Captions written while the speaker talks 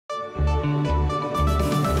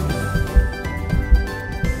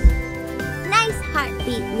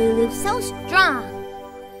Lulu, so strong.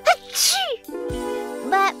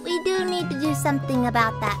 But we do need to do something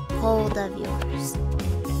about that cold of yours.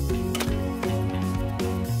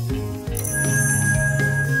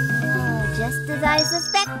 Oh, just as I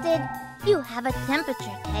suspected, you have a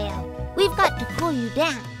temperature, Teo. We've got to cool you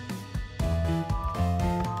down.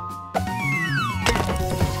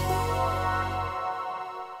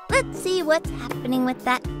 Let's see what's happening with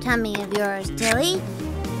that tummy of yours, Tilly.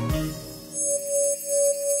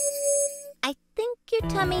 I think your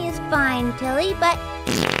tummy is fine, Tilly, but...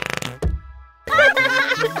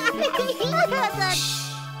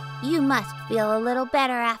 You must feel a little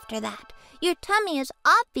better after that. Your tummy is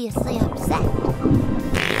obviously upset.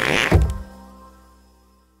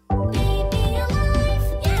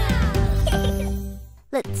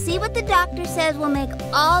 Let's see what the doctor says will make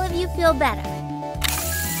all of you feel better.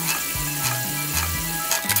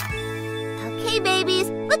 Okay, babies,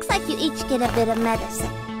 looks like you each get a bit of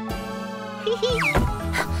medicine.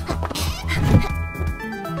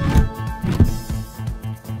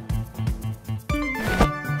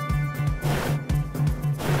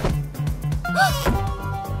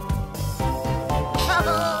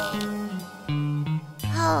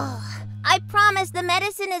 I promise the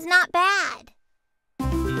medicine is not bad.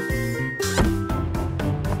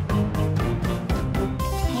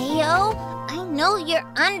 Teo, I know you're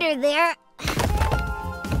under there.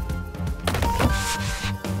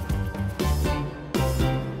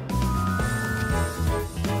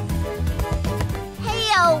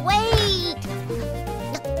 Teo, wait!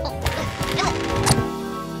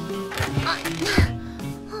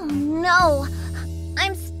 Oh no,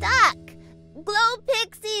 I'm stuck. Glo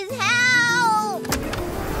Pixies, help!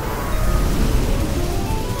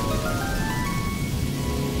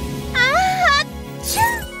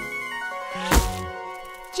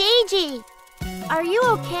 Gigi, are you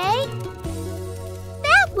okay?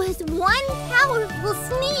 That was one powerful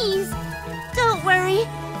sneeze. Don't worry,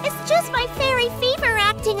 it's just my fairy fever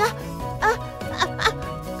acting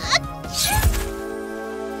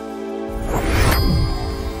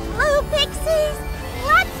Glo Pixies,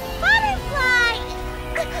 let's butterfly!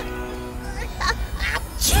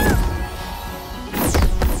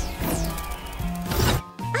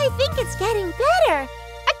 I think it's getting better.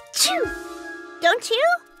 Don't you?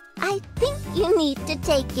 I think you need to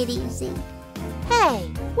take it easy.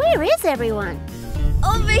 Hey, where is everyone?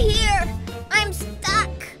 Over here. I'm stuck.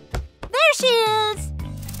 There she is.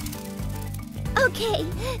 Okay,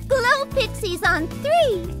 Glo Pixies on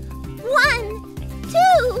 3. 1,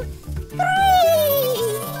 2, 3.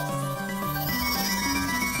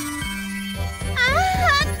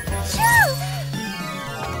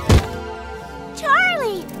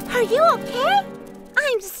 Charlie, are you okay?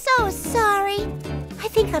 I'm so sorry. I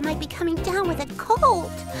think I might be coming down with a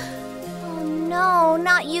cold. Oh no,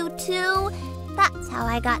 not you too. That's how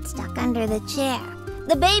I got stuck under the chair.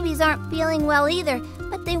 The babies aren't feeling well either,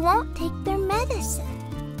 but they won't take their medicine.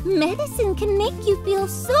 Medicine can make you feel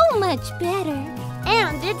so much better.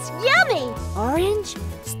 And it's yummy! Orange,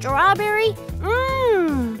 strawberry,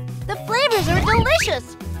 the flavors are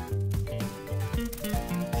delicious.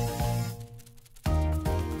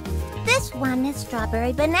 This one is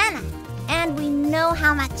strawberry banana. And we know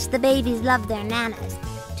how much the babies love their nanas.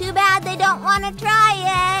 Too bad they don't want to try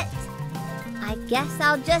it. I guess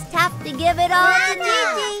I'll just have to give it all to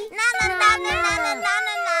Gigi.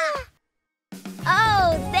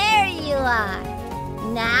 Oh, there you are.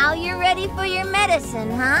 Now you're ready for your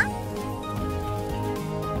medicine, huh?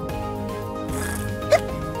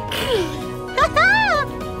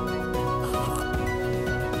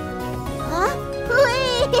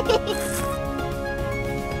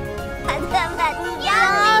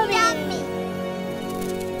 Yummy.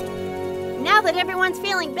 Now that everyone's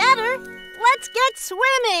feeling better, let's get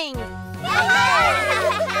swimming!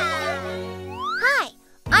 Hi,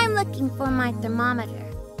 I'm looking for my thermometer.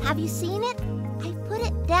 Have you seen it? I put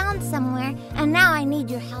it down somewhere, and now I need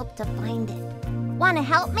your help to find it. Want to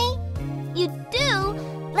help me? You do?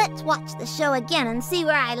 Let's watch the show again and see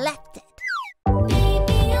where I left it.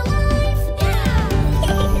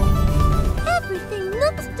 Everything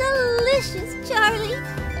looks delicious, Charlie.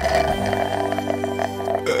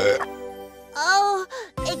 Oh,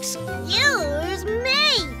 excuse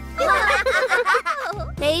me.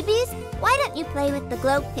 Babies, why don't you play with the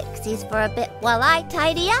Glo Pixies for a bit while I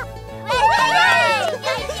tidy up? Yay!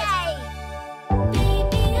 Yay!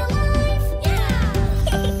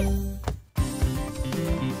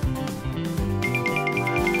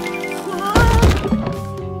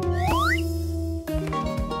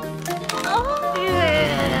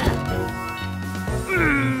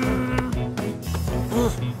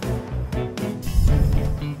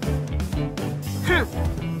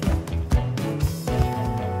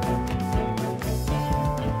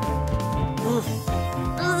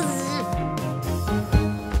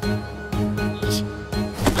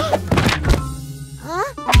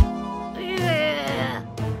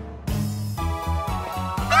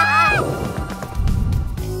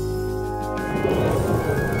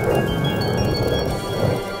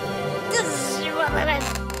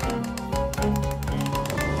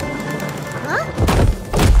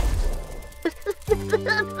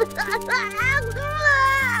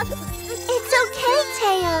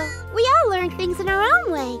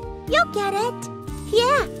 it?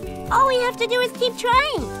 Yeah, all we have to do is keep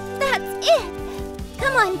trying. That's it.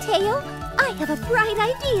 Come on, Teo. I have a bright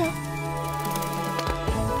idea.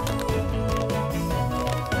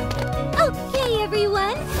 Okay,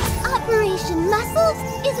 everyone. Operation Muscles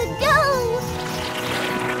is a go!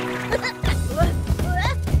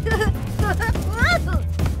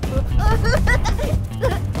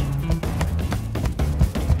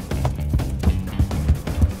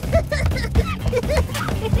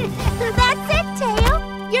 That's it, Teo.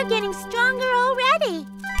 You're getting stronger already.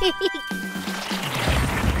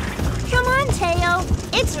 Come on, Teo.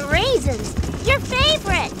 It's raisins, your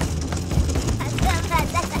favorite.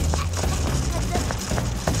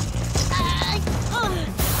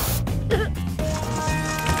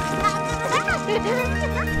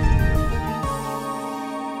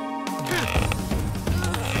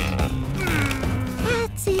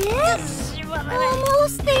 That's it.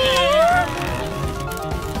 Almost there.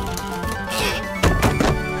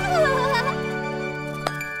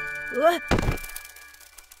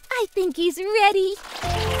 I think he's ready.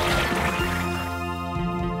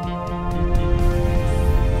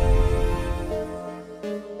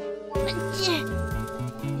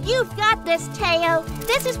 You've got this, Teo.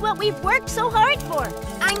 This is what we've worked so hard for.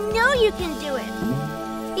 I know you can do it.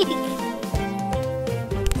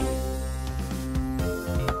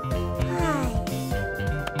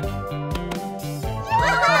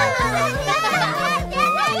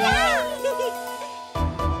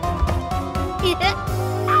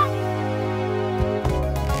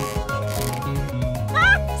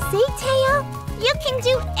 See, Teo? You can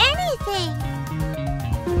do anything.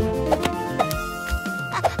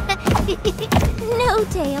 No,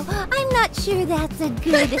 Teo, I'm not sure that's a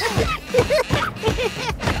good...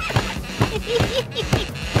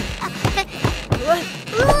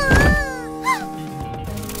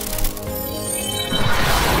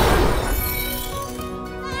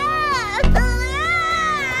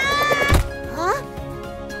 Huh?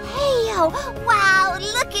 Teo, wow,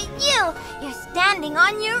 look at you. You're standing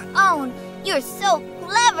on your own. You're so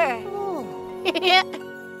clever.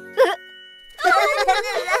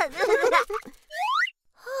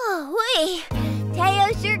 Oh, wee.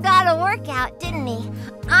 Teo sure got a workout, didn't he?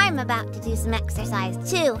 I'm about to do some exercise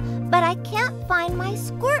too, but I can't find my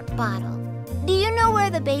squirt bottle. Do you know where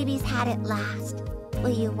the babies had it last?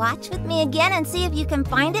 Will you watch with me again and see if you can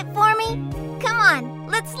find it for me? Come on,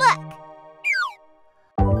 let's look.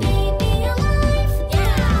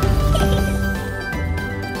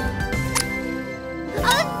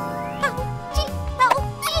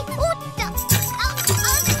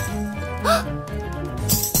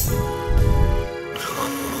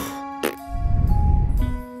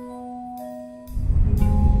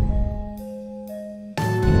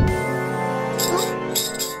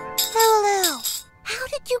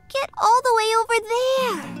 All the way over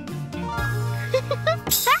there.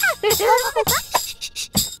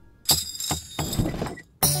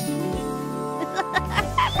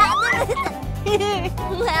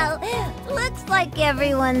 Well, looks like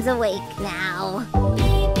everyone's awake now.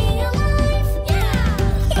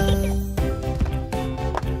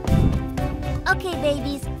 Okay,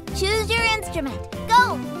 babies, choose your instrument.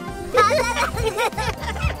 Go!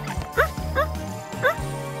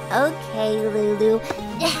 Okay, Lulu.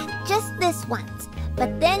 Just this once,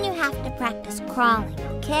 but then you have to practice crawling,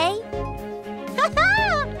 okay?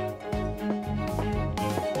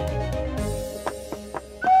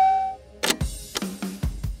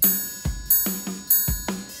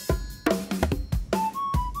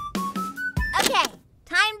 Okay,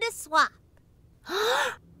 time to swap.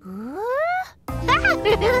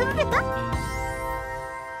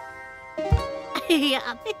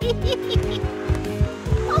 Yeah.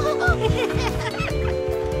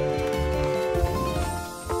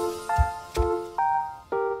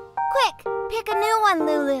 Quick, pick a new one,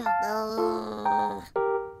 Lulu.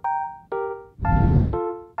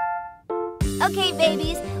 Okay,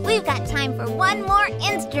 babies, we've got time for one more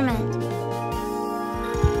instrument.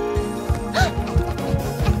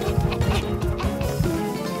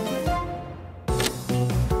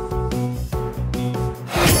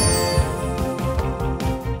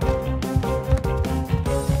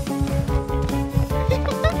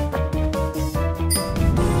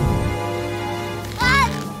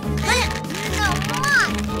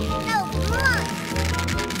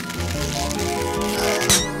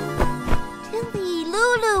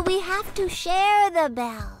 To share the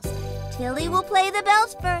bells. Tilly will play the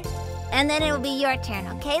bells first, and then it will be your turn,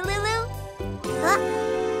 okay, Lulu?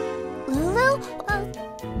 Lulu?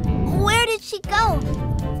 Where did she go?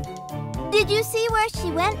 Did you see where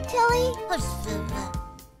she went, Tilly?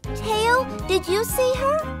 Teo, did you see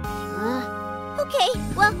her? Okay,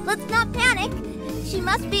 well, let's not panic. She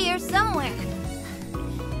must be here somewhere.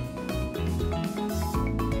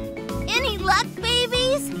 Any luck,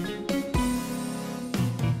 babies?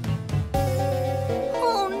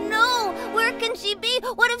 Oh no! Where can she be?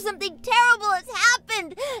 What if something terrible has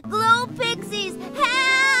happened? Glo Pixies,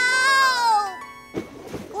 help!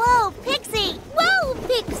 Glo Pixie! Whoa,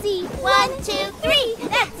 Pixie! 1, 2, 3,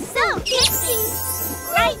 that's so Pixie!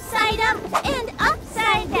 Right side up and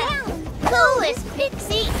upside down. Coolest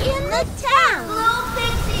Pixie in the town. Glo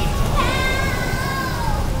Pixies, help!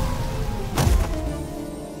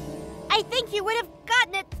 I think you would have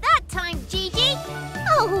gotten it that time, Gigi.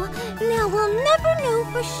 Oh, now we'll never know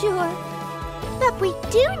for sure. But we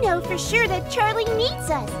do know for sure that Charlie needs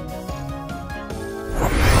us.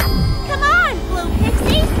 Come on, Glo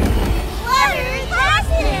Pixies! Water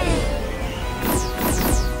lasting!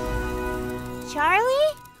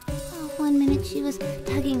 Charlie? Oh, 1 minute she was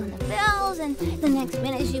tugging on the bells, and the next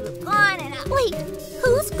minute she was gone, and wait,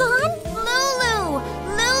 who's gone? Lulu!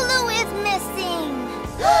 Lulu is missing!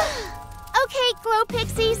 Okay, Glo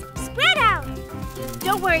Pixies, spread out!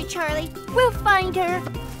 Don't worry, Charlie, we'll find her.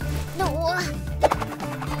 No.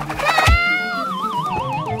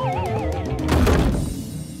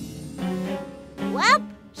 Well,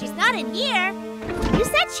 she's not in here. You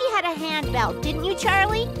said she had a handbell, didn't you,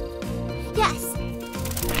 Charlie? Yes.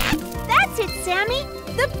 That's it, Sammie.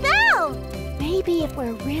 The bell. Maybe if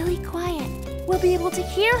we're really quiet, we'll be able to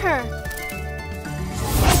hear her.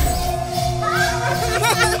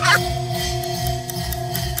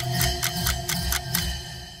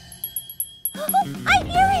 I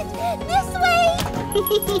hear it! This way!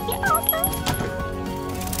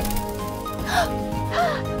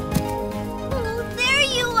 Oh, there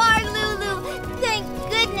you are, Lulu! Thank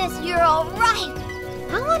goodness you're all right!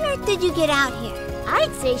 How on earth did you get out here?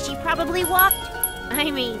 I'd say she probably walked.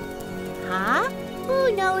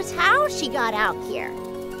 Who knows how she got out here?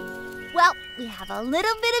 Well, we have a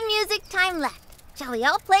little bit of music time left. Shall we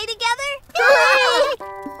all play together?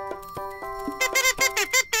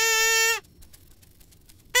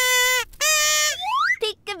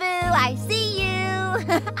 Peekaboo, I see you!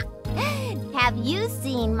 Have you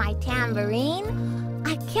seen my tambourine?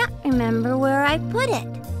 I can't remember where I put it.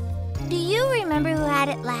 Do you remember who had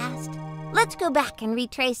it last? Let's go back and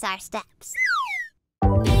retrace our steps.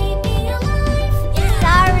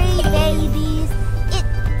 Sorry, babies. It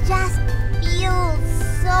just feels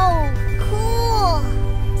so cool.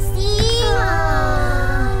 See?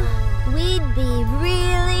 We'd be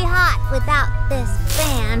really hot without this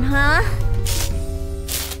fan, huh?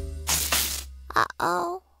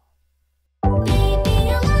 Uh-oh.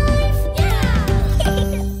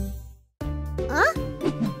 Huh?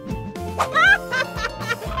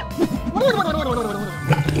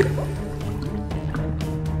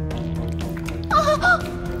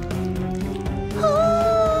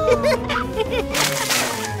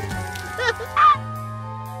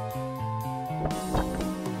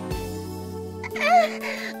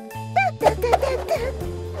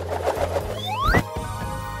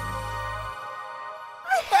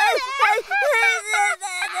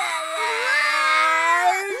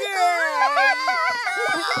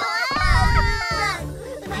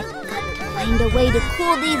 Find a way to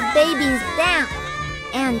cool these babies down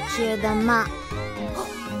and cheer them up.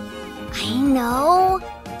 I know!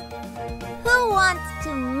 Who wants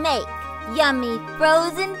to make yummy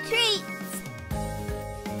frozen treats?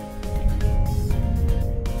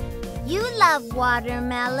 You love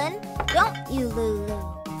watermelon, don't you, Lulu?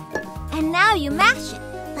 And now you mash it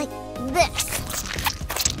like this.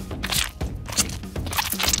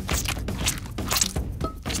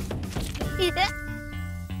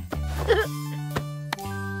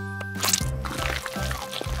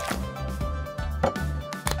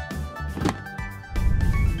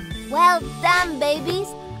 Well done, babies.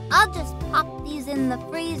 I'll just pop these in the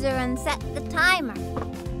freezer and set the timer.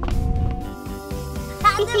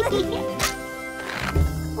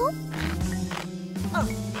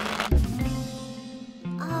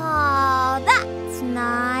 Oh, that's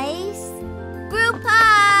nice. Group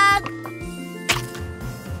hug.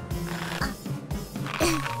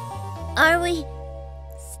 Are we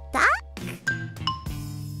stuck?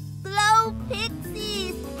 Glo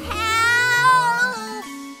Pixies, help!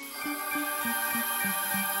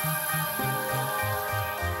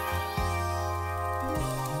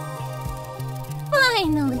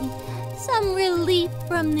 Finally, some relief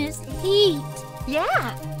from this heat.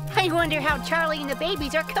 Yeah, I wonder how Charlie and the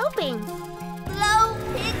babies are coping. Glo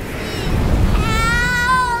Pixies,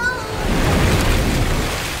 help!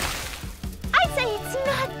 I'd say it's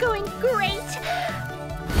not going great.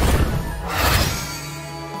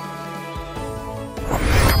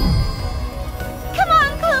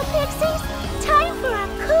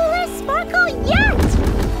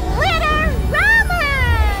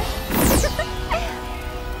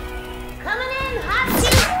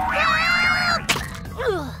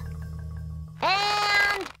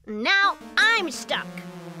 Now I'm stuck.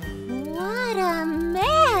 What a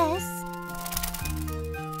mess!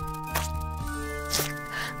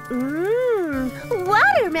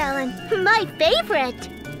 Watermelon, my favorite.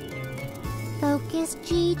 Focus,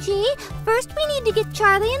 Gigi. First, we need to get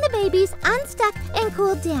Charlie and the babies unstuck and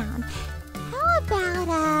cooled down. How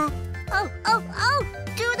about, Oh,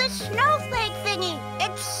 do the snowflake thingy.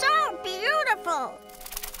 It's so beautiful.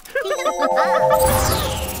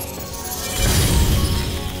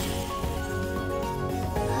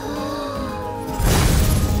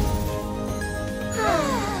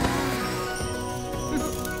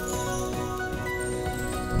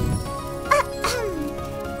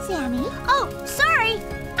 Sammie? Oh, sorry.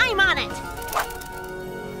 I'm on it.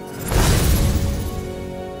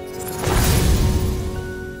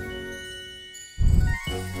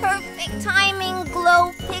 Perfect timing,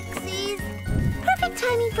 Glo Pixies. Perfect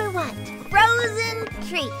timing for what? Frozen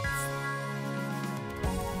treats.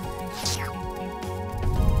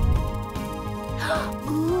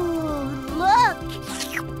 Ooh, look.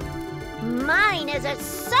 Mine is a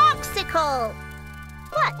soxicle.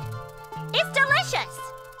 What? It's delicious.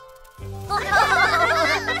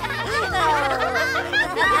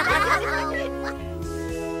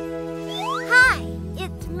 Hi,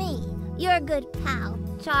 it's me, your good pal,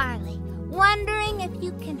 Charlie. Wondering if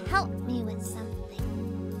you can help me with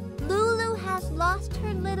something. Lulu has lost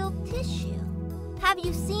her little tissue. Have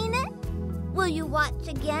you seen it? Will you watch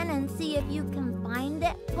again and see if you can find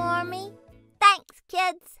it for me? Thanks,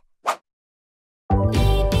 kids.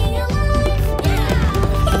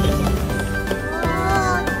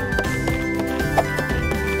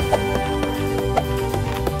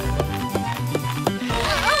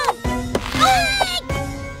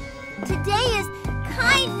 Today is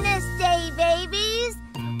Kindness Day, babies.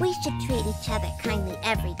 We should treat each other kindly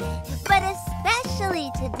every day, but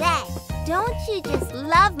especially today. Don't you just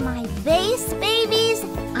love my vase, babies?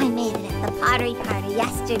 I made it at the pottery party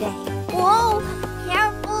yesterday. Whoa,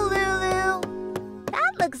 careful, Lulu.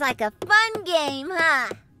 That looks like a fun game, huh?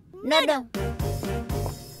 No.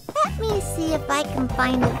 Let me see if I can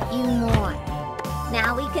find a few more.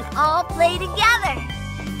 Now we can all play together.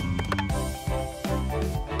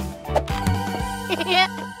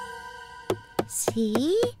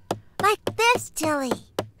 See? Like this, Tilly.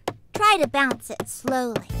 Try to bounce it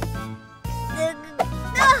slowly.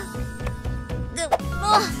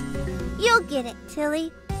 You'll get it,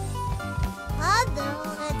 Tilly.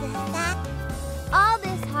 All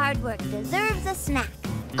this hard work deserves a snack.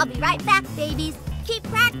 I'll be right back, babies. Keep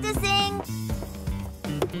practicing.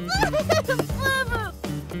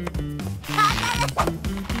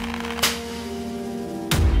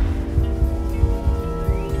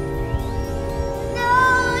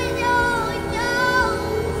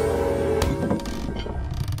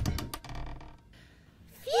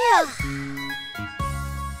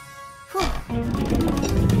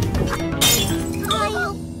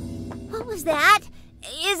 What was that?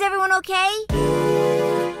 Is everyone okay?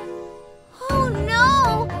 Oh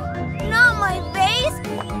no! Not my vase!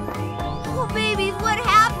 Oh babies, what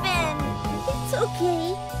happened? It's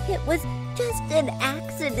okay. It was just an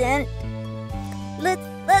accident.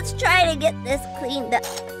 Let's try to get this cleaned up.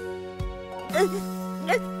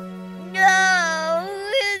 No!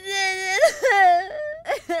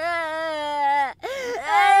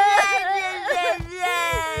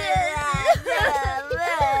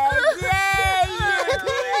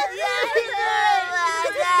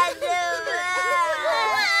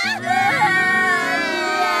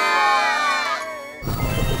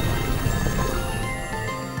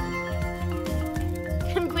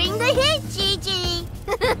 Bring the heat, Gigi.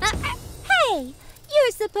 Hey,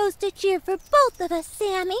 you're supposed to cheer for both of us,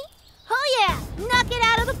 Sammie. Oh yeah, knock it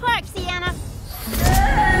out of the park, Siena.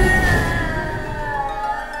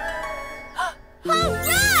 Oh,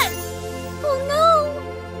 run! Oh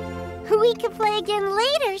no! We can play again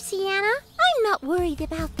later, Siena. I'm not worried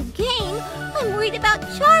about the game. I'm worried about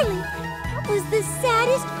Charlie. That was the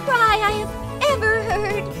saddest cry I have ever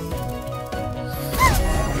heard.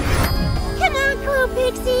 Come on, Glo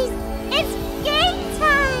Pixies! It's game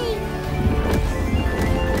time!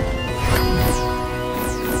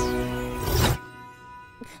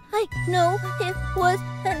 I know it was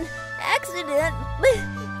an accident, but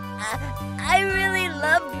I really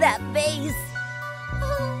loved that vase.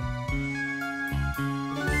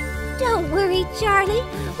 Don't worry, Charlie.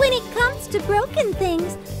 When it comes to broken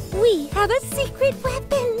things, we have a secret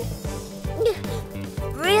weapon.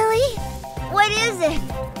 Really? What is it?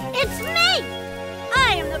 It's me!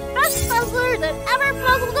 I am the best puzzler that ever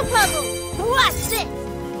puzzled a puzzle. Watch this!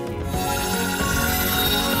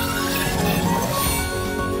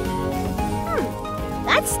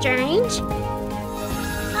 That that's strange.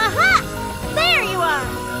 Aha! There you are!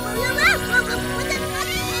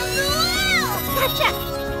 Gotcha!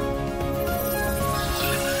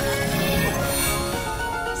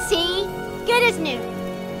 See? Good as new.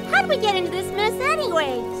 How'd we get into this mess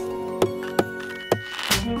anyways?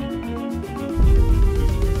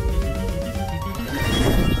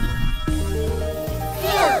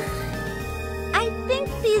 I think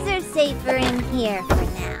these are safer in here for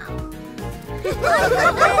now.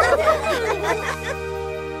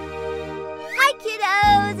 Hi,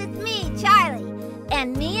 kiddos! It's me, Charlie.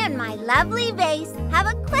 And me and my lovely vase have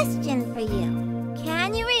a question for you.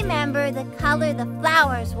 Can you remember the color the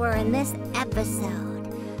flowers were in this episode?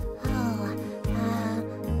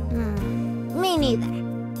 Me neither.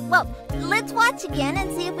 Well, let's watch again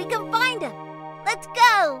and see if we can find them. Let's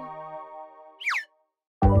go!